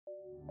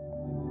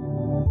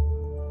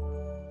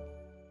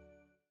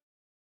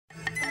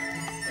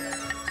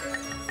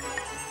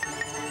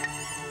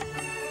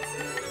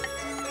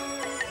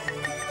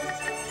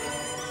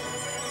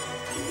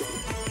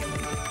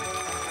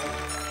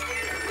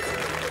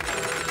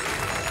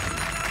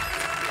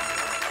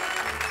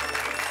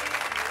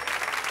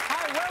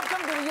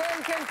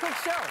quick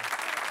show.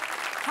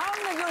 How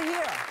many of you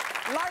here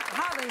like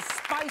hot and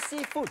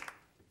spicy food?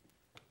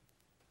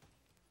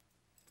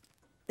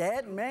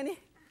 That many?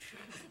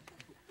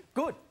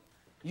 Good.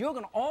 You're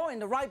all in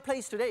the right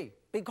place today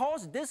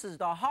because this is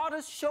the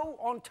hottest show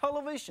on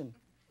television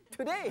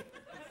today.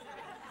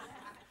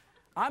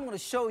 I'm going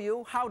to show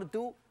you how to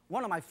do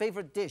one of my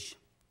favorite dish.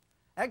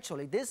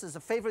 Actually, this is a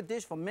favorite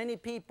dish for many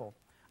people.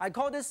 I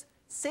call this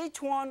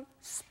Szechuan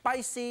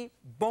spicy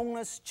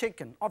boneless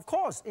chicken. Of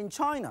course, in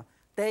China,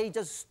 they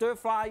just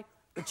stir-fry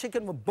the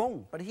chicken with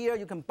bone. But here,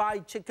 you can buy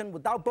chicken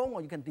without bone,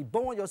 or you can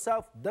debone it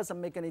yourself. Doesn't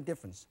make any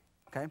difference,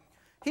 okay?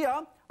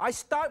 Here, I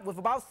start with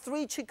about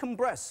 3 chicken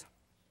breasts.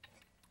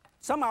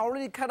 Some are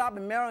already cut up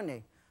and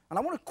marinated. And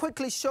I want to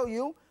quickly show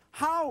you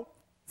how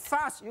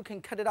fast you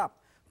can cut it up,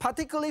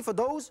 particularly for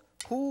those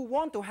who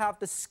want to have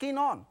the skin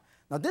on.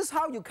 Now, this is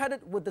how you cut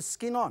it with the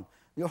skin on.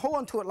 You hold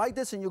on to it like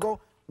this, and you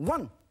go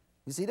 1.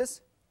 You see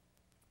this?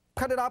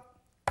 Cut it up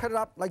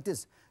like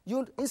this.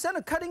 You, instead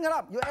of cutting it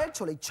up, you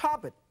actually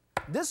chop it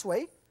this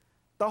way,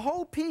 the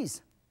whole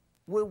piece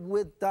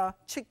with the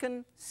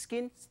chicken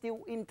skin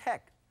still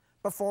intact.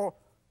 But for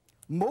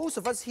most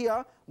of us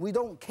here, we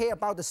don't care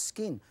about the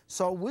skin.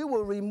 So we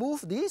will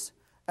remove these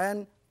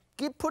and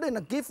put in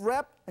a gift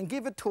wrap and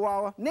give it to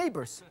our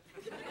neighbors.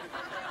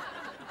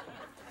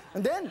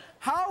 And then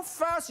how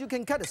fast you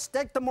can cut it.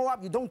 Stack them all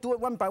up. You don't do it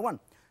one by one.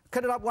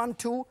 Cut it up 1,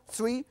 2,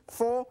 3,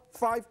 4,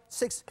 5,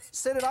 6.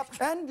 Set it up,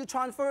 and you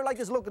transfer it like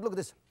this. Look at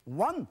this.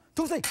 1,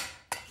 2, 3.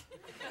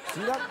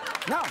 See that?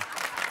 Now,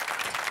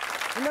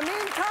 in the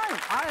meantime,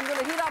 I am going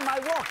to heat up my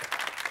wok.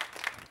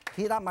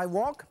 Heat up my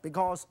wok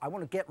because I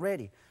want to get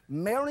ready.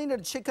 Marinate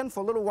the chicken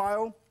for a little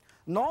while.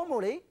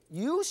 Normally,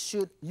 you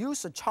should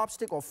use a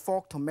chopstick or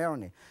fork to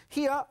marinate.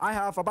 Here, I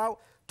have about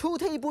 2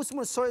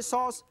 tablespoons of soy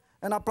sauce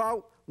and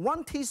about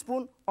 1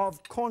 teaspoon of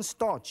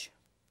cornstarch.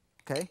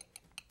 Okay?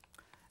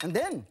 And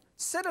then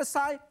set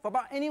aside for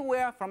about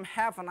anywhere from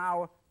half an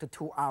hour to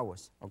 2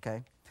 hours.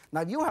 Okay?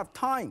 Now, if you have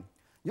time,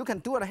 you can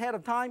do it ahead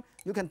of time.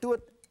 You can do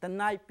it the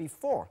night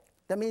before.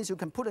 That means you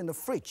can put it in the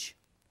fridge.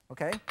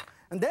 Okay?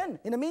 And then,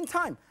 in the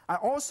meantime, I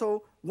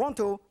also want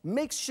to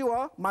make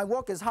sure my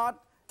wok is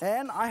hot,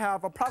 and I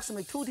have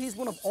approximately 2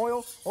 teaspoons of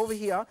oil over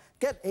here.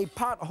 Get a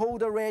pot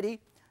holder ready.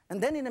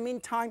 And then, in the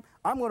meantime,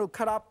 I'm going to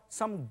cut up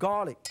some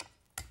garlic.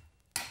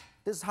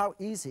 This is how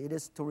easy it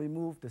is to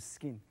remove the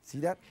skin. See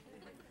that?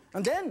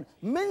 And then,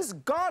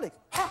 minced garlic.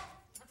 Ha!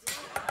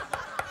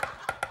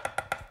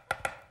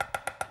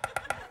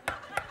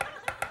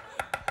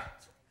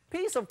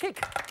 Piece of cake.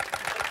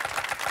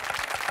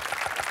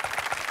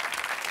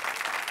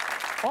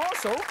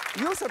 Also,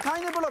 use a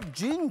tiny bit of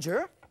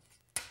ginger.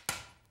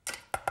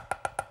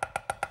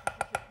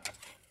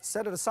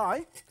 Set it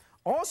aside.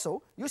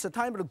 Also, use a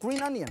tiny bit of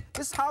green onion.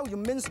 This is how you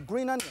mince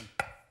green onion.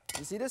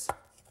 You see this?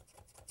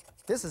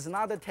 This is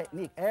another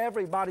technique.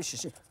 Everybody should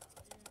see.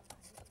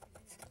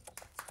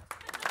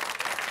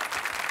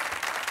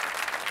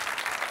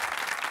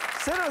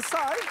 Set it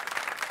aside.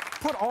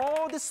 Put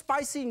all the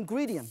spicy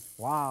ingredients.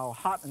 Wow,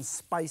 hot and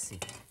spicy.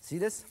 See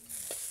this?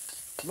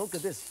 Look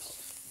at this.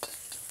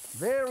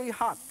 Very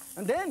hot.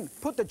 And then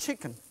put the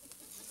chicken.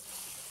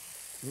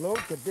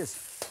 Look at this.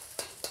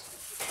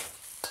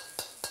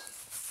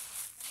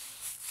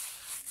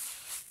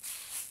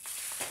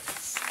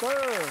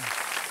 Stir.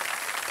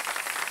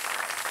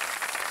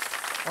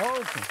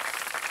 Okay.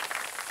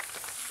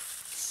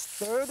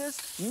 Stir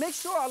this. Make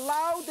sure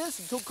allow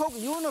this to cook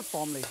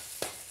uniformly.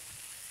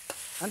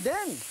 And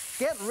then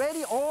get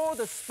ready all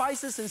the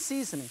spices and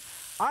seasoning.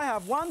 I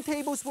have 1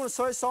 tablespoon of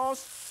soy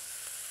sauce,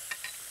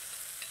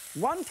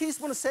 1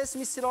 teaspoon of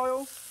sesame seed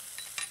oil,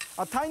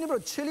 a tiny bit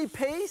of chili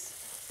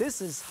paste.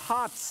 This is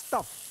hot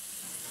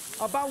stuff.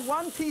 About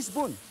 1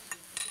 teaspoon.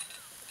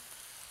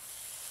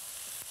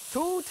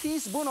 2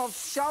 teaspoons of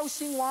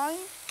Shaoxing wine,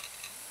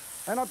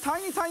 and a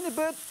tiny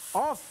bit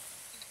of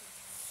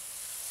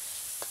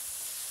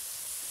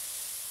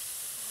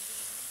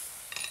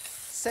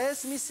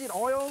sesame seed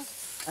oil,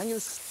 and you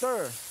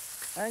stir,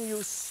 and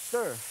you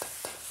stir.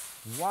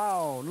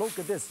 Wow, look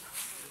at this.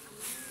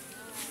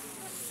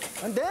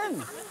 And then,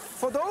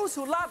 for those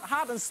who love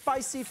hot and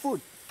spicy food,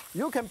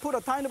 you can put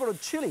a tiny bit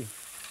of chili.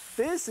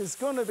 This is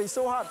going to be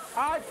so hot.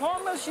 I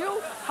promise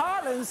you,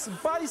 hot and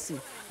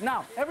spicy.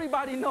 Now,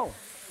 everybody know,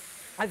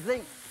 I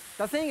think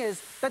the thing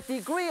is, the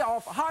degree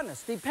of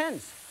hotness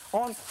depends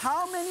on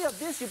how many of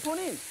this you put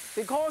in.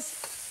 Because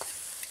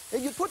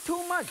if you put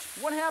too much,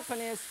 what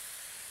happens is,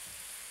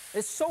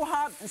 it's so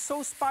hot and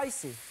so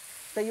spicy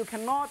that you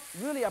cannot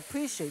really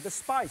appreciate the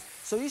spice.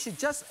 So you should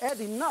just add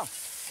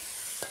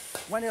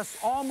enough when it's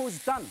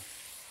almost done.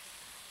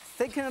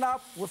 Thicken it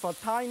up with a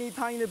tiny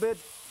bit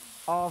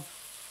of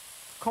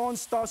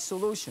cornstarch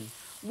solution.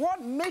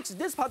 What makes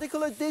this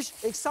particular dish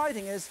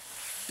exciting is,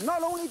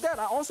 not only that,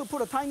 I also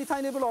put a tiny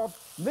bit of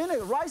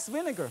vinegar, rice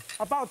vinegar,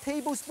 about a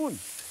tablespoon.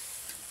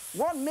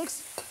 What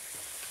makes...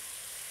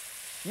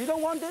 You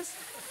don't want this?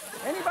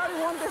 Anybody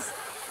want this?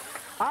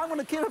 I'm going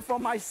to keep it for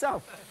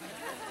myself.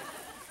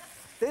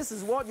 This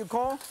is what you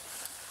call,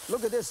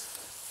 look at this.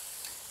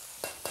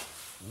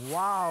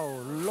 Wow,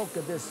 look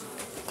at this.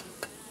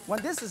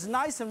 When this is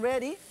nice and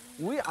ready,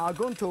 we are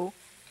going to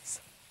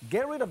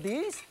get rid of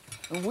these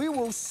and we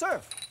will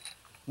serve.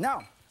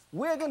 Now,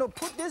 we're going to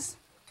put this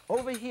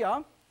over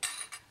here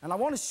and I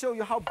want to show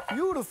you how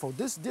beautiful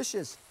this dish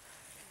is.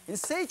 In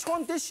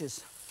Szechuan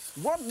dishes,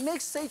 what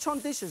makes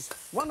Szechuan dishes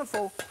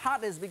wonderful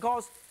hot is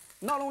because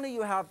not only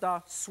you have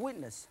the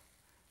sweetness,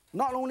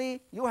 not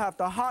only you have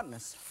the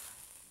hotness,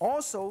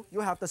 also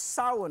you have the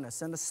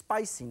sourness and the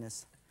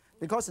spiciness.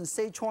 Because in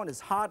Szechuan it's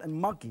hot and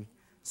muggy.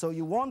 So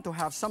you want to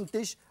have some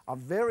dish are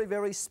very,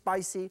 very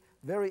spicy,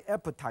 very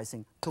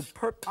appetizing to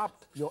perk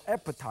up your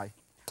appetite.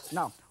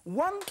 Now,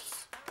 one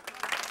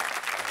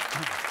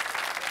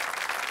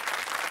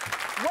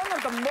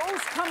of the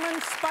most common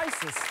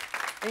spices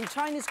in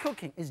Chinese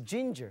cooking is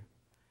ginger.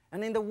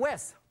 And in the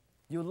West,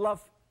 you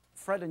love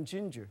Fred and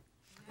ginger.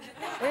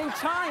 In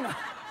China,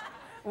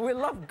 we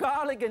love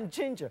garlic and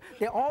ginger.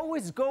 They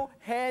always go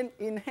hand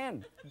in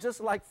hand,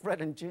 just like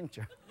Fred and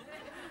ginger.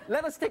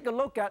 Let us take a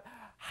look at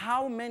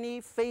how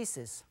many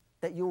faces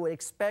that you would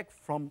expect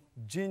from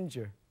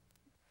ginger.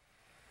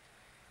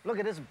 Look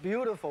at this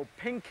beautiful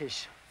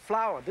pinkish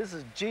flower. This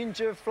is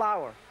ginger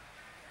flower.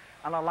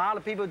 And a lot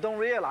of people don't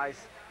realize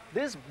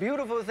this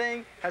beautiful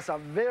thing has a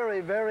very,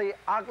 very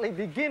ugly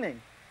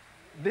beginning.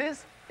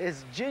 This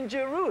is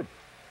ginger root.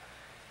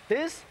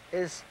 This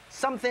is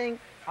something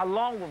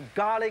along with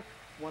garlic,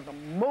 one of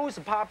the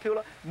most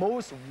popular,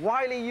 most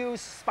widely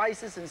used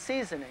spices and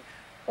seasoning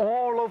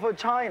all over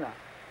China.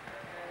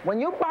 When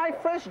you buy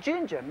fresh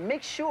ginger,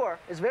 make sure,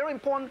 it's very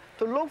important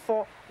to look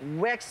for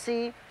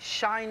waxy,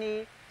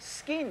 shiny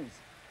skins,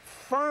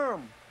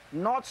 firm,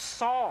 not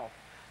soft,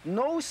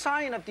 no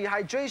sign of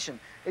dehydration.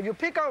 If you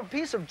pick up a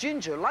piece of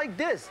ginger like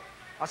this,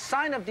 a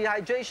sign of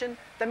dehydration,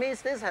 that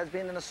means this has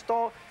been in the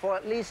store for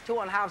at least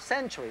 2.5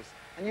 centuries,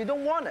 and you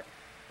don't want it,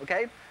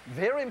 okay?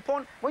 Very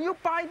important. When you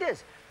buy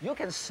this, you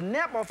can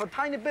snap off a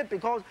tiny bit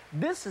because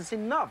this is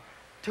enough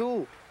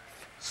to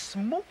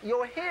smoke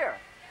your hair.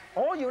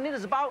 All you need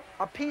is about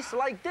a piece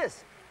like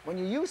this. When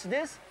you use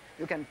this,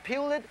 you can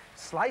peel it,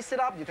 slice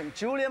it up, you can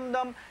julienne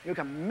them, you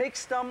can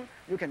mix them,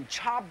 you can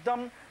chop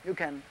them, you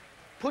can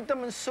put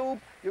them in soup,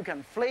 you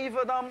can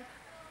flavor them.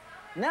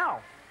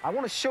 Now, I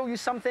want to show you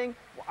something.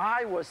 When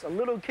I was a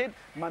little kid,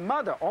 my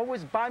mother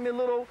always buy me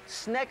little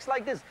snacks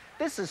like this.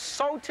 This is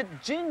salted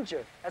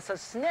ginger as a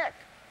snack.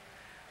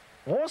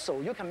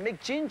 Also, you can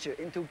make ginger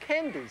into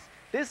candies.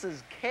 This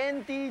is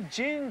candy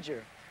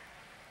ginger.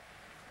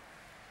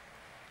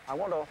 I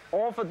want to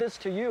offer this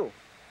to you.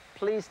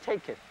 Please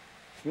take it.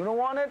 You don't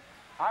want it?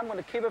 I'm going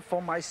to keep it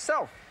for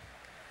myself.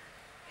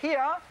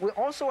 Here, we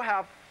also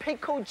have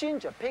pickled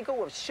ginger, pickled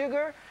with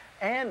sugar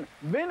and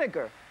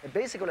vinegar. It's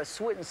basically a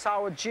sweet and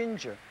sour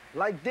ginger.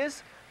 Like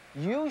this,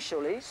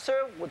 usually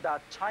served with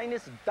that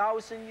Chinese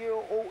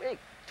 1,000-year-old egg.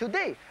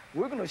 Today,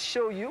 we're going to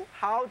show you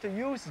how to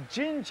use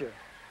ginger.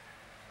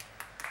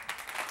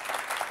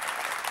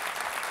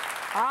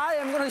 I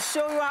am going to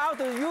show you how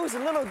to use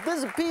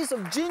this piece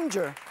of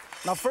ginger.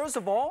 Now, first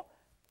of all,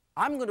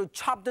 I'm going to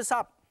chop this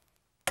up.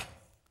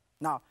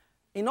 Now,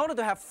 in order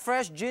to have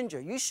fresh ginger,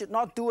 you should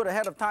not do it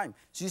ahead of time.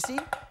 So you see,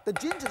 the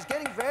ginger is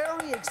getting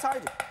very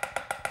excited.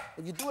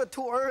 If you do it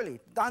too early,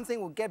 the darn thing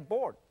will get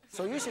bored.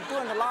 So you should do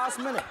it in the last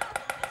minute.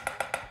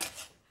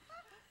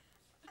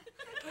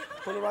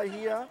 Put it right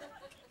here.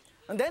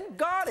 And then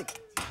garlic.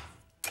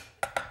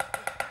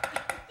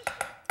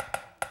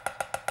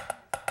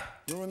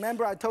 You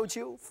remember I told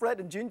you, Fred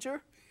and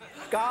ginger?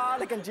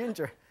 Garlic and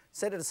ginger.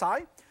 Set it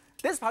aside.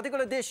 This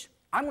particular dish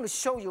I'm going to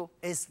show you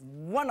is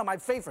one of my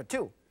favorite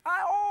too.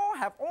 I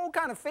have all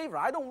kind of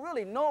favorite. I don't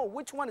really know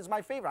which one is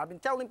my favorite. I've been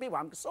telling people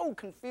I'm so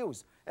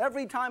confused.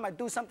 Every time I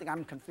do something,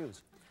 I'm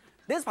confused.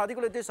 This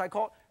particular dish I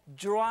call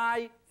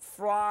dry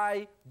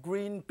fried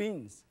green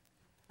beans.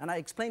 And I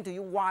explain to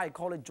you why I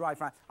call it dry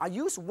fried. I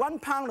use 1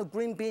 pound of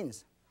green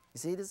beans. You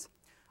see this?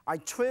 I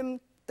trim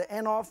the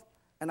end off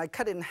and I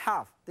cut it in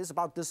half. This is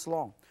about this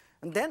long.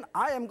 And then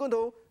I am going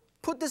to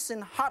put this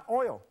in hot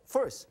oil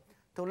first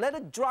to let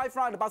it dry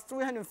fry at about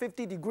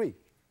 350 degrees.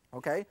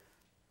 Okay?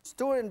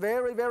 Stir it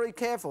very, very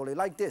carefully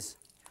like this.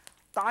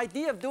 The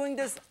idea of doing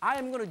this, I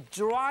am going to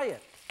dry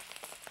it.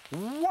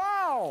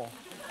 Wow!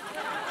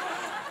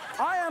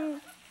 I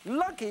am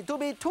lucky to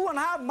be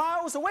 2.5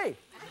 miles away.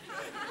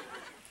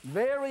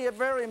 Very,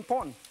 very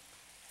important.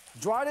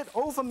 Dry it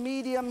over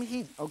medium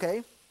heat,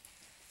 okay?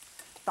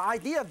 The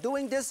idea of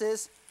doing this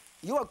is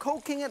you are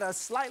cooking it at a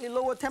slightly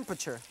lower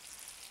temperature.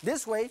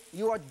 This way,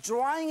 you are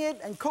drying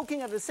it and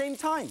cooking at the same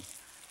time.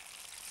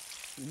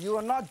 You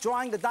are not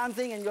drying the darn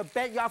thing in your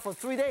backyard for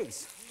 3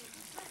 days.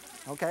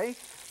 Okay?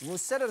 We'll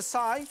set it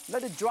aside,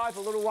 let it dry for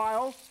a little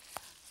while.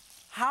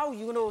 How are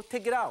you going to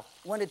take it out?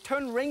 When it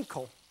turns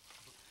wrinkled,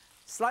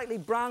 slightly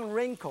brown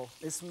wrinkle,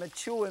 it's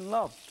mature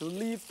enough to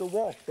leave the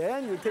wok.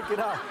 Then you take it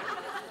out.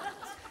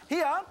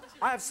 Here,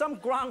 I have some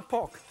ground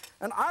pork.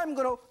 And I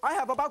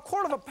have about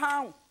 1/4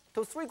 pound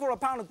to 3/4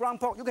 pound of ground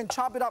pork. You can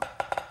chop it up.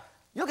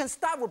 You can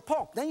start with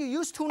pork. Then you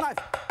use 2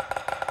 knives.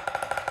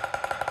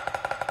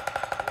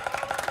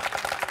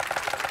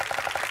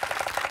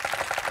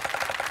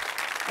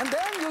 And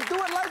then you do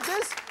it like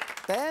this.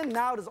 Then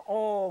now it's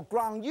all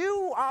ground.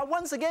 You are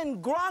once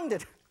again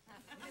grounded.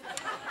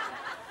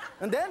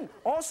 And then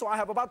also I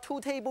have about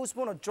 2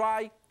 tablespoons of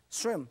dry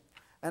shrimp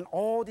and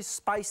all these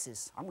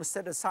spices. I'm going to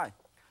set it aside.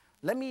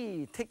 Let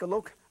me take a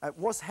look at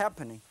what's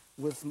happening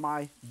with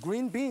my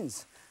green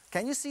beans.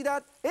 Can you see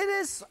that? It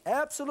is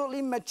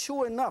absolutely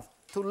mature enough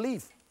to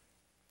leave.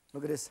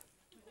 Look at this.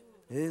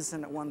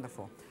 Isn't it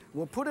wonderful?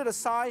 We'll put it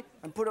aside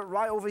and put it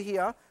right over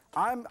here.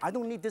 I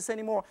don't need this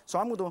anymore, so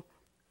I'm going to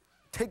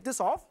take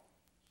this off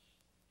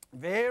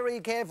very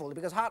carefully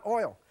because hot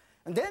oil.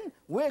 And then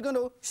we're going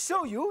to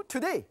show you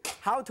today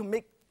how to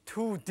make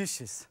 2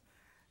 dishes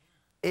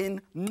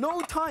in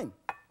no time.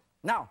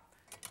 Now,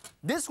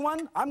 this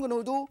one I'm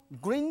going to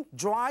do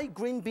dry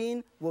green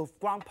bean with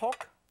ground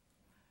pork.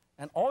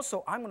 And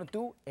also I'm going to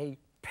do a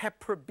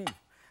pepper beef.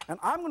 And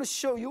I'm going to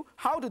show you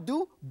how to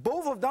do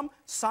both of them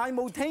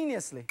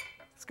simultaneously.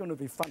 It's going to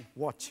be fun.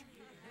 Watch.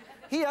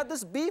 Here,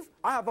 this beef,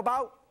 I have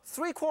about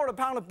 3/4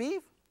 pound of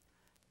beef,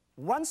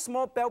 1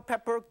 small bell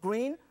pepper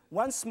green,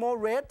 1 small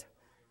red,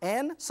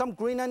 and some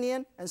green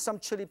onion and some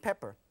chili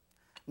pepper.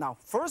 Now,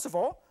 first of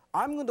all,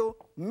 I'm going to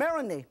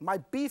marinate my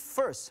beef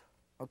first,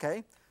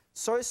 okay?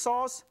 Soy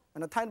sauce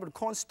and a tiny bit of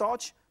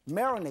cornstarch.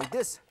 Marinate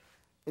this.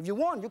 If you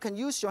want, you can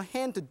use your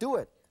hand to do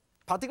it,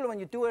 particularly when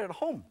you do it at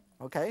home,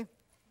 okay?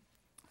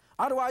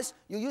 Otherwise,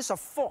 you use a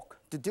fork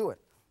to do it.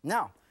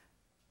 Now,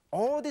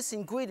 all these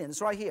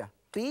ingredients right here,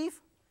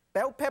 beef,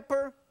 bell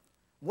pepper,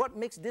 what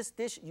makes this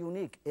dish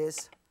unique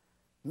is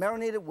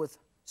marinated with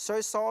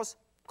soy sauce,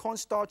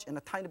 cornstarch, and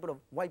a tiny bit of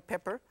white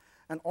pepper.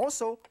 And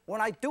also,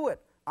 when I do it,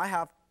 I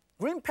have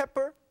green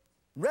pepper,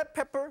 red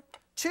pepper,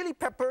 chili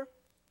pepper,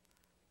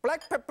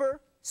 black pepper,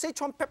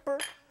 Szechuan pepper,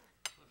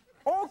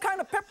 all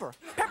kind of pepper,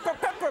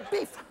 pepper,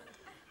 beef.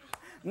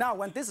 Now,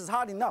 when this is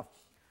hot enough,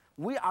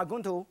 we are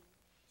going to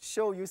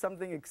show you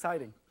something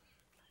exciting.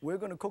 We're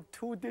going to cook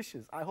 2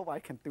 dishes. I hope I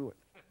can do it.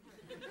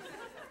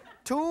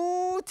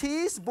 2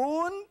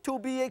 teaspoons to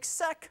be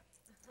exact.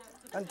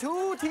 And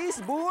 2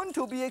 teaspoons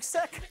to be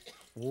exact.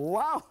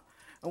 Wow.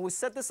 And we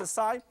set this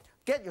aside.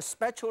 Get your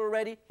spatula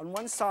ready on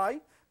one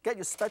side. Get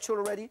your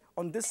spatula ready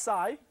on this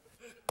side.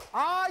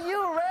 Are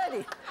you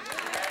ready?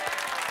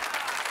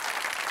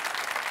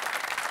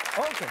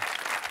 Okay.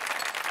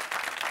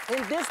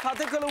 In this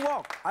particular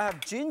wok, I have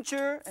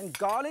ginger and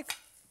garlic,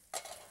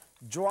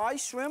 dry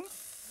shrimp.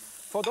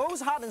 For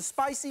those hot and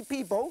spicy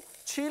people,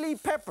 chili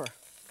pepper.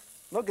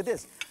 Look at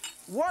this.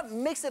 What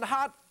makes it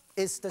hot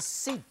is the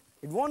seed.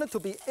 If you want it to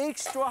be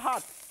extra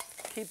hot,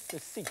 keep the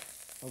seed,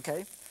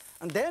 okay?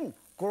 And then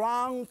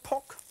ground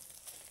pork.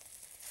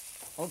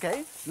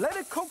 Okay, let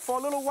it cook for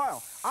a little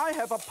while. I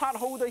have a pot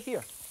holder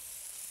here.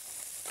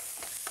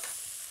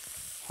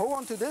 Hold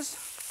on to this.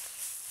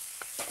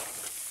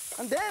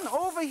 And then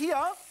over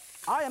here,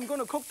 I am going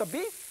to cook the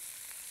beef.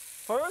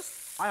 First,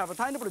 I have a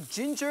tiny bit of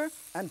ginger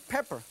and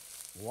pepper.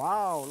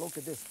 Wow, look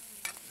at this.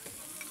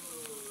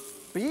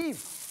 Beef.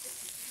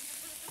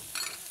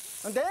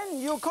 And then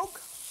you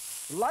cook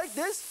like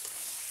this.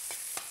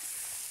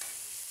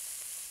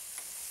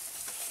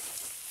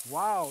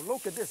 Wow,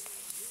 look at this.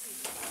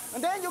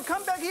 And then you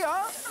come back here.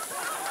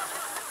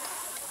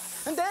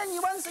 And then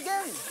you once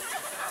again.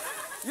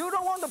 You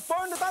don't want to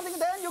burn the damn thing,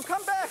 then you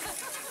come back.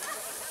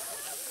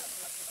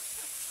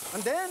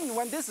 And then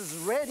when this is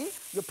ready,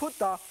 you put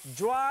the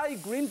dry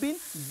green bean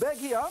back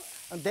here.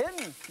 And then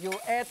you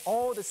add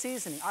all the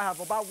seasoning. I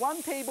have about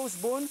 1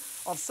 tablespoon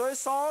of soy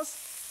sauce,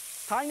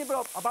 tiny bit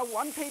of about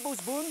 1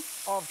 tablespoon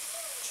of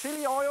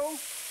chili oil.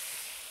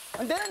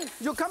 And then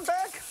you come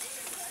back.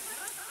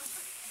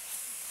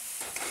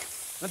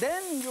 And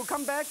then you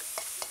come back.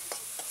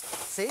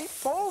 See,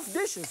 both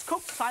dishes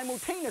cooked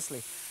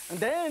simultaneously. And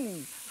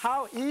then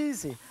how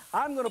easy.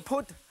 I'm going to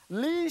put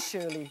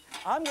leisurely,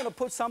 I'm going to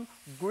put some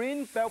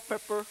green bell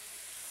pepper,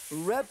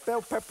 red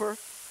bell pepper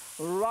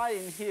right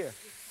in here.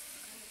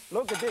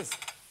 Look at this.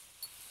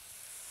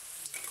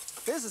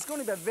 This is going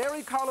to be a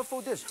very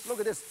colorful dish. Look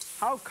at this.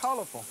 How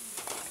colorful.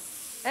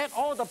 Add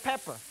all the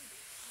pepper.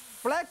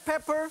 Black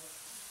pepper,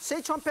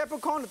 Szechuan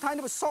peppercorn, a tiny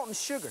bit of salt and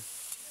sugar.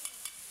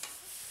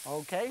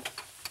 Okay.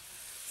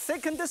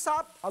 Thicken this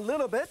up a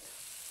little bit.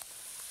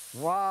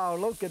 Wow,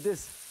 look at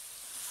this.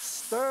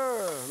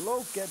 Stir.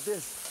 Look at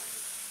this.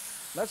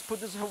 Let's put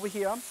this over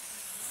here.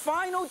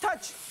 Final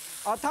touch.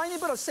 A tiny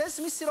bit of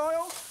sesame seed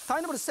oil.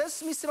 Tiny bit of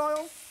sesame seed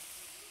oil.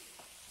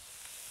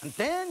 And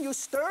then you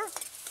stir.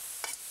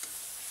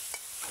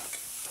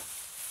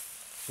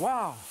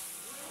 Wow.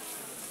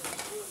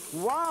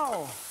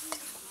 Wow.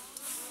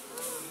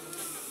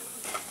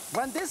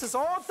 When this is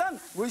all done,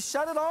 we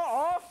shut it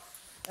all off.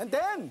 And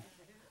then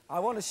I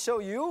want to show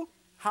you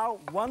how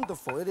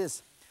wonderful it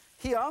is.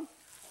 Here,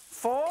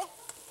 for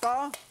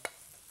the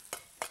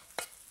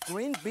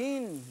green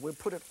bean, we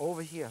put it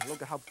over here.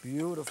 Look at how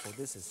beautiful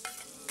this is.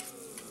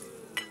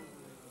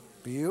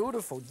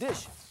 Beautiful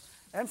dish.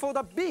 And for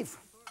the beef,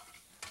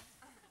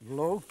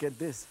 look at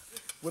this.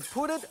 We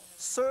put it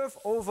served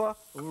over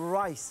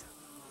rice.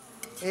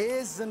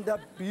 Isn't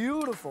that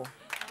beautiful?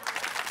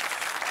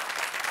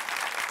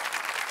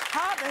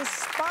 hot and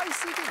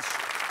spicy dish.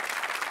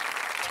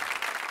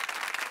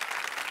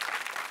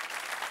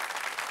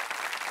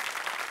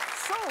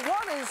 So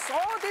what is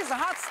all this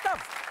hot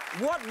stuff?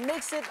 What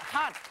makes it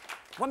hot?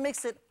 What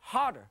makes it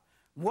harder?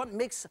 What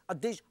makes a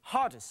dish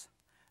hardest?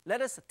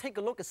 Let us take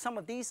a look at some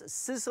of these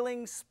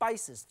sizzling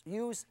spices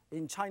used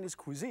in Chinese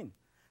cuisine.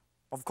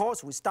 Of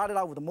course, we started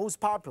out with the most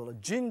popular,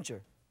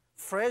 ginger.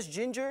 Fresh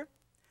ginger.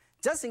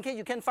 Just in case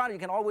you can't find it, you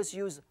can always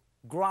use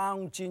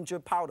ground ginger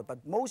powder,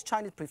 but most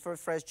Chinese prefer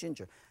fresh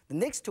ginger. The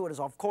next to it is,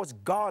 of course,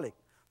 garlic,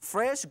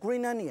 fresh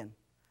green onion,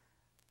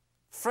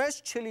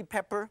 fresh chili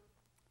pepper,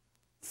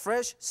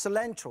 fresh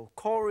cilantro,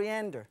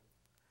 coriander.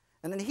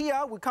 And then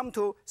here we come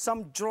to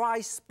some dry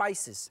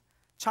spices.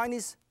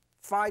 Chinese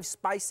 5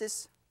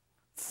 spices,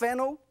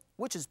 fennel,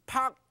 which is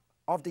part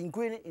of the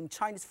ingredient in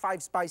Chinese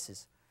 5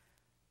 spices,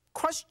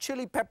 crushed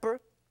chili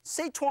pepper,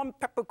 Szechuan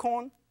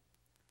peppercorn,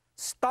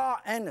 star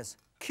anise,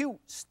 cute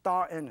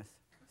star anise.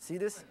 See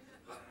this?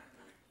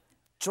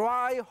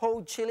 Dry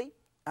whole chili,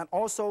 and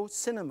also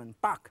cinnamon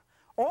bark.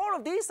 All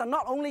of these are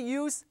not only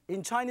used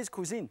in Chinese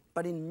cuisine,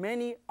 but in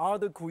many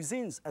other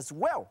cuisines as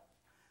well.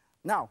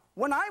 Now,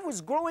 when I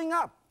was growing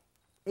up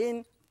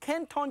in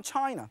Canton,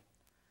 China,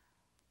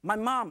 my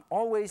mom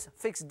always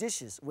fixed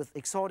dishes with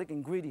exotic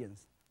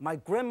ingredients. My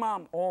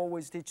grandmom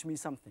always teach me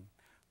something.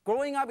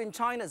 Growing up in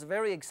China is a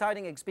very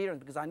exciting experience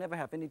because I never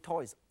have any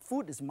toys.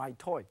 Food is my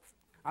toy.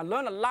 I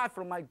learned a lot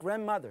from my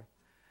grandmother.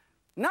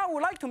 Now I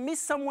would like to meet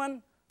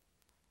someone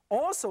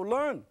also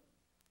learn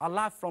a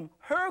lot from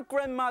her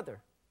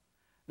grandmother.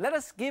 Let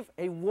us give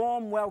a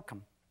warm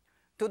welcome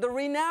to the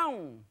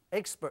renowned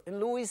expert in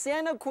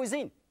Louisiana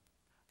cuisine,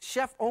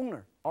 chef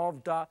owner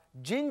of the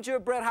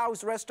Gingerbread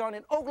House restaurant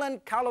in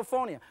Oakland,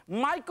 California,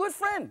 my good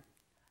friend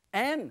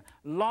and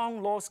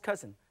long-lost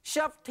cousin,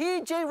 Chef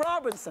T.J.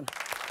 Robinson.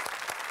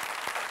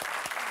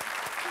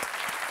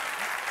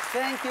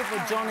 Thank you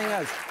for joining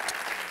us.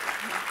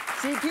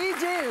 See,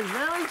 T.J. is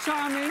very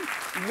charming,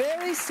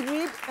 very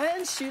sweet,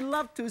 and she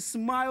loves to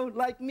smile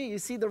like me. You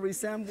see the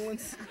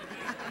resemblance?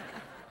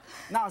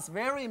 Now, it's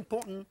very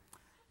important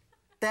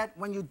that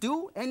when you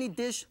do any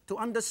dish to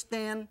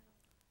understand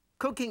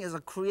cooking is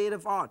a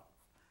creative art.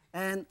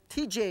 And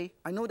TJ,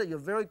 I know that you're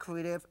very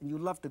creative and you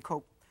love to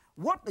cook.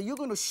 What are you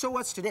going to show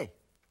us today?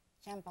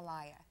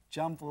 Jambalaya.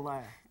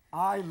 Jambalaya.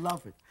 I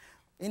love it.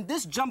 In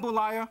this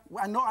jambalaya,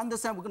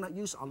 understand we're going to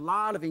use a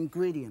lot of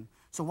ingredients.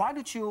 So why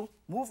don't you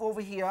move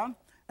over here,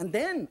 and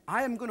then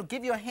I am going to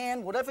give you a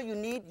hand, whatever you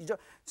need.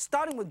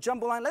 Starting with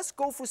jambalaya, let's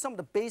go through some of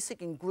the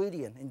basic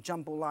ingredients in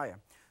jambalaya.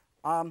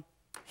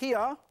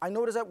 Here, I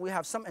notice that we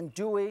have some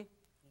andouille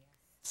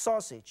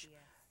sausage.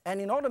 Yes.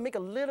 And in order to make a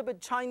little bit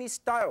Chinese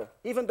style,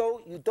 even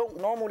though you don't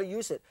normally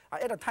use it, I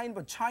add a tiny bit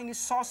of Chinese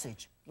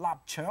sausage,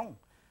 lap cheong,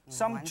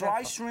 some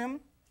dry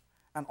shrimp,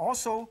 and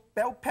also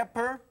bell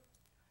pepper,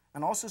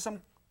 and also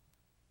some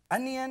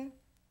onion.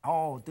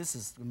 Oh, this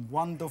is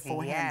wonderful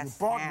ham you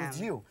brought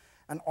with you.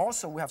 And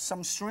also we have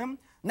some shrimp.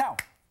 Now,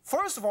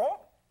 first of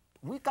all,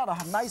 we got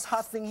a nice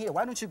hot thing here.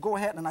 Why don't you go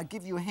ahead and I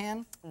give you a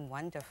hand?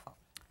 Wonderful.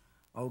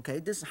 Okay,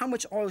 this, how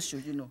much oil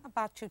should you know?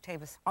 About 2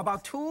 tablespoons.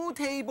 About 2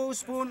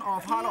 tablespoons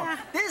of hot oil.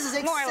 This is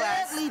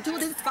exactly 2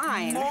 tablespoons.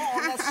 Fine. More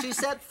or less, she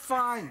said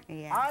fine.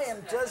 Yes. I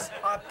am just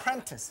an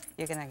apprentice.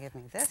 You're gonna give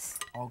me this.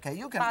 Okay,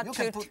 you can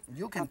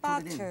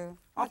put it in.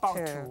 About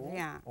 2.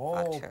 Yeah.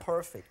 Oh,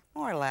 perfect.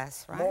 More or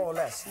less, right? More or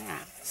less. Yeah.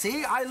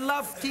 See, I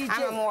love TJ.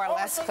 I'm a more or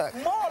less cook.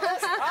 More or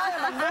less. I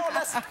am a more or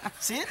less.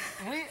 See,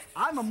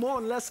 I'm a more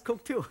or less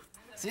cook too.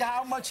 See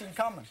how much in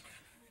common.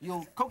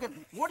 You cook it.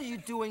 What are you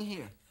doing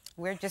here?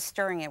 We're just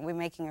stirring it. We're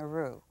making a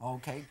roux.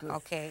 Okay, good.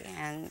 Okay,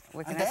 and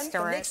we're going to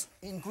stir it. The next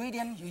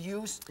ingredient you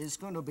use is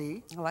going to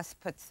be? Let's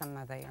put some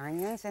of the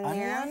onions in there.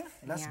 there. Onion,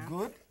 that's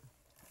good.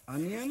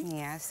 Onion.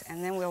 Yes,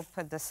 and then we'll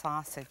put the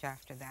sausage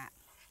after that.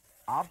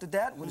 After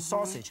that, with the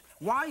sausage.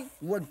 Why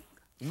we're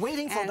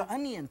waiting for the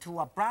onion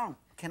to brown?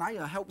 Can I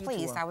help you?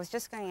 Please, I was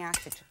just going to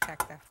ask you to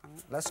check that for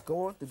me. Let's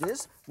go to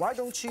this. Why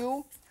don't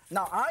you?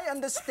 Now, I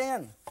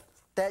understand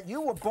that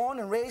you were born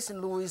and raised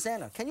in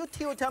Louisiana. Can you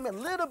tell me a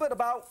little bit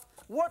about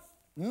what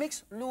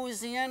makes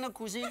Louisiana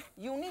cuisine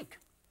unique?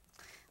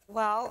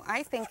 Well,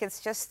 I think it's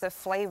just the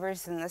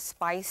flavors and the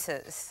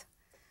spices.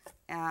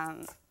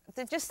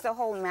 Just the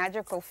whole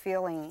magical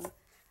feeling.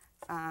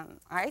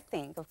 I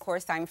think, of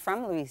course, I'm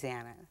from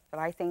Louisiana, but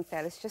I think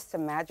that it's just a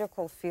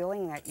magical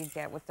feeling that you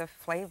get with the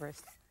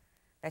flavors.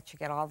 That you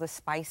get all the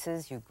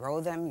spices, you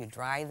grow them, you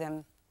dry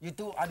them. You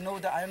do, I know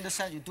that, I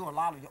understand you do a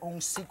lot of your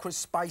own secret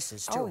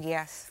spices, too. Oh,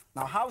 yes.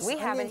 Now, how's the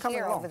onion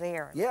coming along? over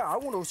there. Yeah, I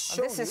want to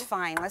show you. This is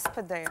fine. Let's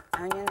put the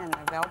onion and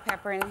the bell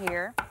pepper in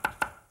here.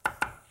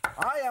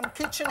 I am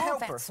kitchen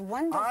helper. That's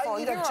wonderful. I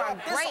need a job.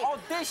 Great. This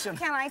audition.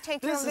 Can I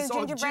take you to the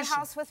Gingerbread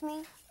House with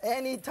me?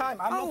 Anytime.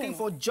 I'm looking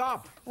for a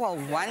job. Well,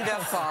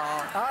 wonderful.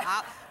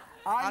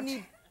 I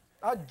need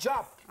a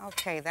job.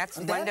 Okay, that's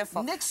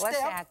wonderful. Next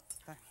step,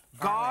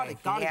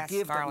 garlic. Garlic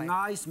gives a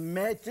nice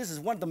magic. This is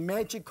one of the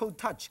magical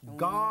touch.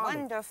 Garlic.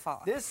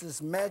 Wonderful. This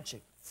is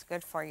magic. It's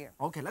good for you.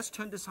 Okay, let's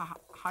turn this higher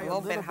a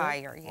little bit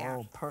higher, yeah.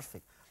 Oh,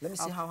 perfect. Let me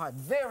see how high.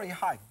 Very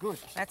high. Good.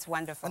 That's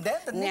wonderful. And then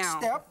the next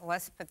step.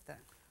 Let's put the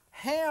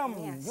ham.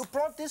 Yes. You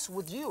brought this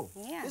with you.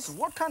 Yes.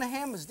 What kind of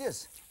ham is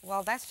this?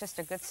 Well, that's just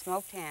a good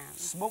smoked ham.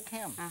 Smoked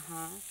ham.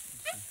 Uh-huh.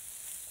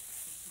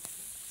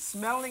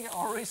 Smelling it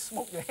already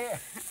smoked your hair.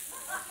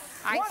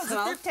 I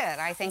smoked it.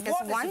 I think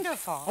it's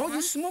wonderful. Oh,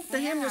 you smoked the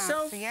ham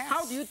yourself? Yes.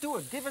 How do you do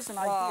it? Give us an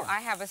idea. Well,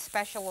 I have a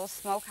special little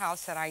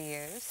smokehouse that I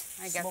use.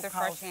 I get the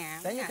fresh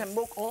ham. Then you can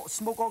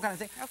smoke all kinds of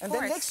things. Of and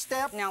course. the next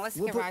step. Now let's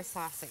give our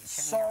sausage.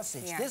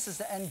 Sausage. Yes. This is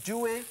the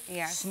andouille.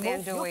 Yes, the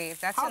andouille.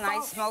 That's a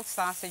nice smoked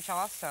sausage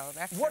also.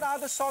 What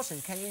other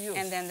sausage can you use?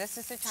 And then this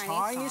is the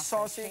Chinese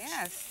sausage.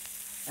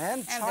 Yes.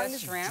 And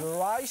Chinese shrimp.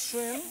 Dry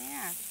shrimp.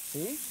 Yes.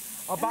 See?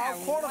 About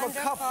a quarter of a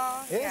cup.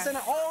 Yes. Isn't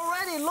it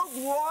already look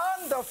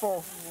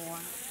wonderful?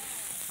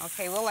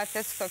 Okay, we'll let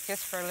this cook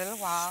just for a little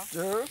while.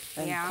 Stir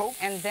and cook.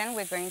 And then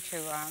we're going to,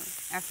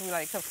 after we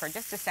let it cook for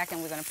just a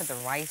second, we're going to put the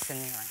rice in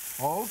there.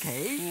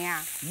 Okay.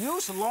 Yeah.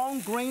 Use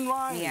long grain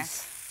rice.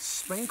 Yes.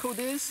 Sprinkle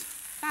this.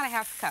 About a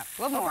half cup.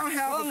 A little more. About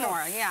half a little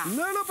more, yeah.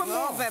 Little bit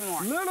more. A little bit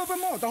more. Little bit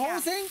more. The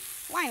whole thing?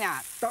 Why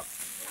not?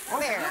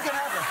 Okay, there. You can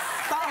have it.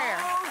 The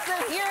whole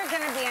thing. You're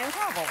going to be in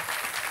trouble.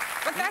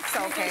 But that's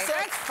okay.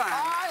 That's fun.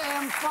 I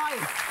am fine.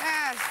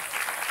 Yes.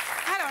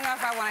 I don't know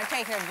if I want to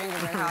take her to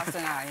Gingerbread house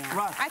or not.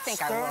 Right. I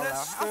think I will,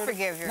 though. I'll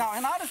forgive you. Now,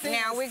 another thing.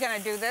 Now, we're going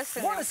to do this.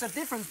 What is the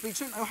difference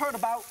between, I heard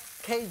about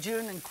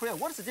Cajun and Creole.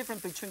 What is the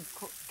difference between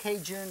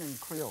Cajun and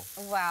Creole?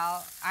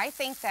 Well, I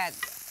think that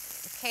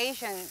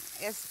Cajun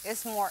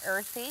is more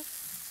earthy,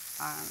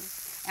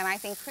 and I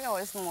think Creole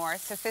is more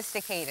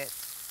sophisticated.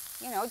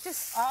 You know,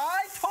 just...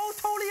 I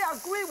totally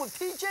agree with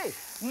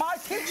TJ, my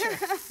teacher,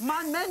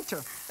 my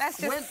mentor. That's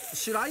just...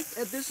 Should I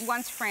add this?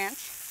 One's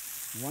French.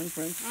 One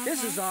French.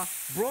 This is a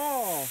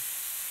broth.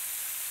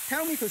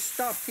 Tell me to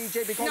stop,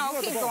 TJ, because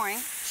no, keep going.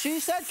 She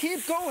said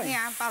keep going.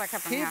 Yeah, about a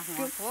cup and a half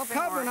more. A little bit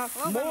more. A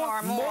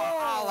little bit more.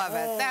 All of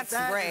it. That's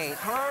great.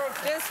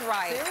 Perfect. Just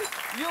right.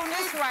 See? You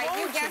just right.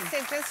 You guessed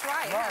it just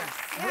right.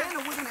 Yeah. When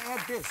are we going to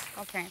add this?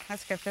 Okay,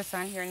 let's get this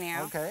on here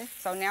now. Okay.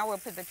 So now we'll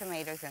put the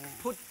tomatoes in there.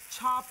 Put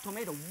chopped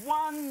tomato.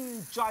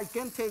 One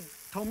gigantic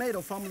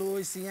tomato from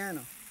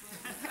Louisiana.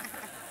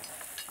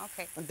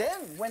 Okay. And then,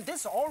 when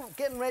this is all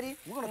getting ready,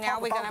 we're going to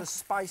talk about the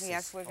spices.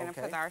 Yes, we're going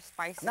to put our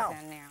spices in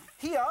now.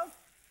 Here,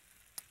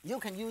 you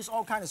can use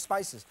all kinds of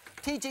spices.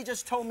 TJ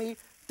just told me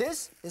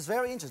this is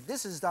very interesting.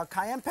 This is the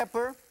cayenne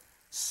pepper,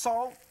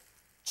 salt,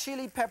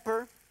 chili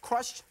pepper,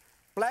 crushed,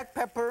 black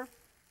pepper.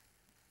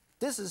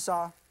 This is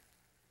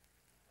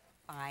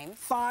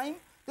thyme.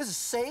 This is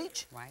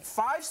sage,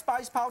 5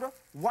 spice powder,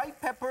 white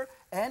pepper,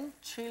 and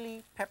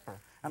chili pepper.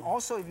 And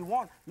also, if you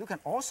want, you can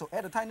also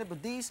add a tiny bit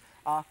of these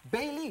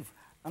bay leaf.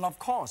 And of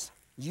course,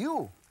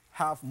 you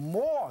have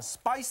more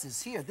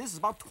spices here. This is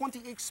about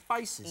 28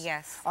 spices.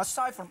 Yes.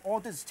 Aside from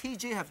all this,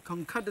 TJ have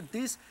concocted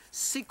these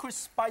secret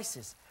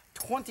spices.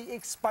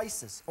 28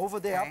 spices over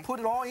there. Okay. Put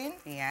it all in.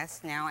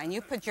 Yes, now, and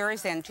you put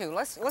yours in too.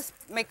 Let's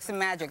make some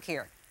magic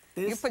here.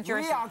 We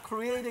are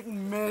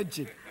creating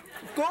magic.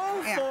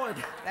 Go for it.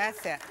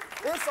 That's it.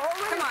 It's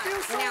already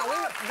feels so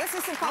hot. This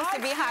is supposed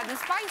to be hot and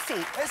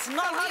spicy. It's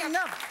not hot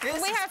enough.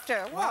 We have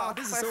to. Wow,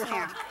 this is so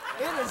hot.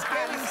 It is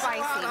getting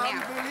spicy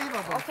now.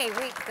 Unbelievable. Okay,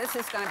 this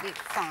is going to be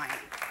fine.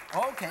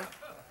 Okay.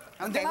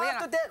 And then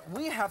after that,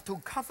 we have to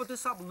cover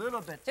this up a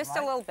little bit. Just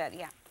a little bit,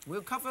 yeah.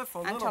 We'll cover it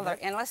for a little bit.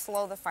 And let's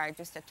lower the fire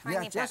just a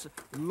tiny bit. Just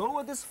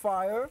lower this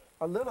fire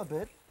a little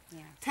bit.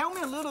 Yeah. Tell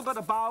me a little bit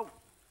about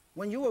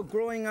when you were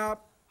growing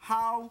up,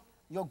 how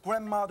your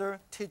grandmother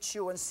teach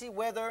you, and see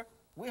whether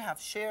we have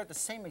shared the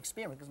same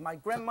experience. Because my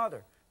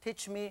grandmother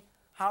teach me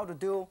how to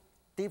do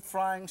deep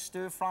frying,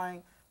 stir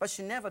frying, but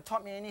she never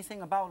taught me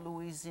anything about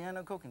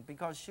Louisiana cooking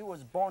because she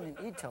was born in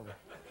Italy.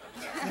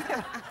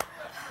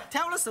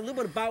 Tell us a little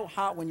bit about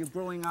how, when you're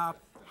growing up,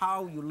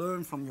 how you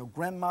learned from your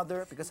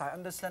grandmother, because I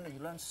understand that you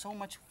learned so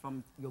much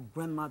from your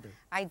grandmother.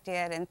 I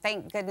did, and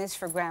thank goodness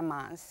for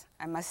grandmas,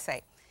 I must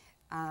say.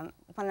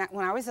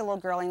 When I was a little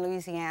girl in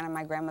Louisiana,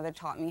 my grandmother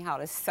taught me how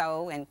to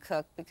sew and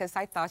cook because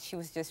I thought she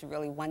was just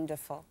really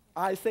wonderful.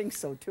 I think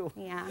so, too.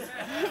 Yeah.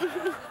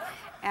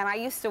 And I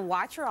used to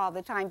watch her all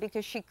the time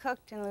because she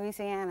cooked in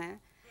Louisiana.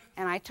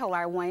 And I told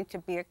her I wanted to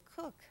be a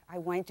cook. I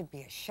wanted to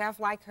be a chef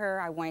like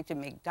her. I wanted to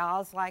make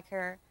dolls like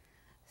her.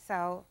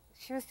 So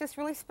she was just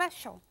really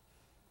special.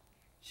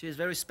 She is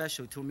very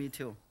special to me,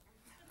 too.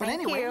 But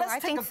Thank anyway, you.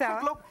 let's take a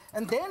quick look.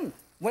 And then,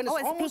 when it's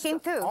almost... peeking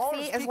through.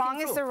 See, as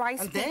long as the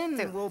rice and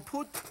then we'll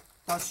put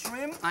the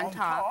shrimp on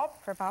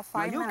top for about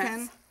 5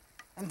 minutes.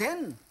 And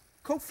then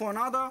cook for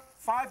another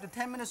 5 to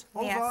 10 minutes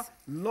over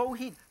low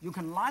heat. You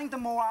can line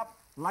them all up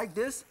like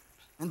this.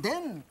 And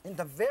then, in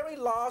the very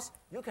last,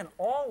 you can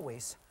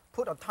always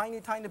put a tiny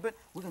bit.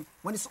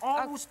 When it's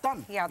almost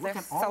done, we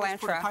can always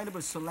put a tiny bit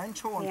of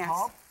cilantro on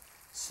top.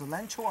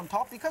 Cilantro on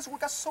top, because we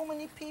got so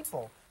many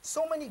people,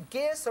 so many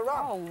guests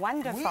around. Oh,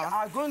 wonderful. We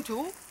are going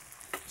to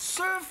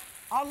serve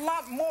a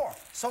lot more.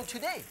 So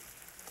today,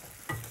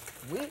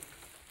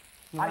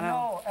 I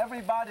know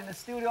everybody in the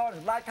studio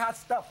like hot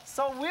stuff,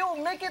 so we'll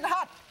make it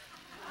hot.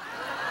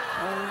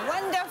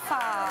 Wonderful.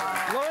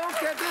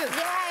 Look at this.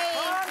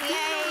 Yay,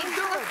 yay.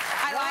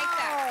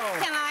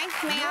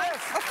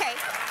 Okay.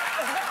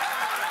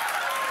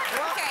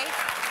 Okay.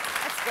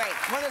 That's great.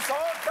 When it's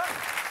all done,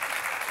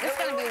 It's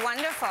going to be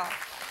wonderful.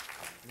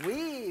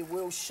 we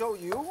will show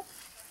you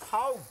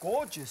how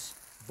gorgeous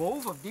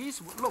both of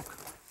these look.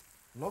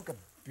 Look at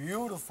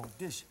beautiful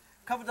dish.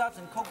 Cover it up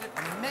and cook it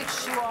and make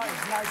sure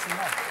it's nice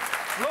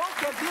enough.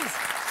 Look at this.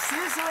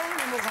 Sizzling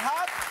and it's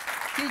hot.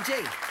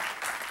 TJ,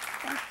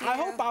 Thank you. I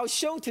hope our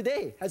show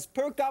today has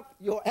perked up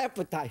your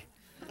appetite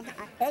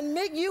and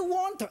make you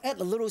want to add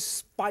a little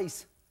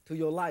spice to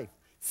your life.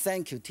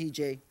 Thank you,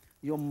 TJ.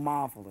 You're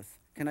marvelous.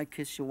 Can I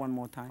kiss you one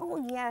more time? Oh,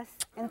 yes.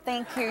 And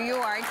thank you. You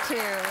are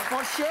too.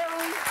 For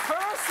sharing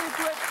her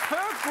secret,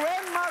 her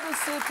grandmother's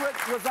secret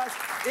with us.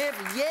 If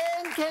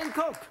Yan can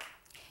cook,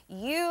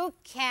 You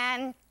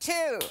can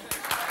too.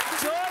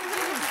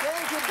 Georgie,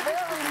 thank you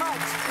very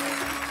much.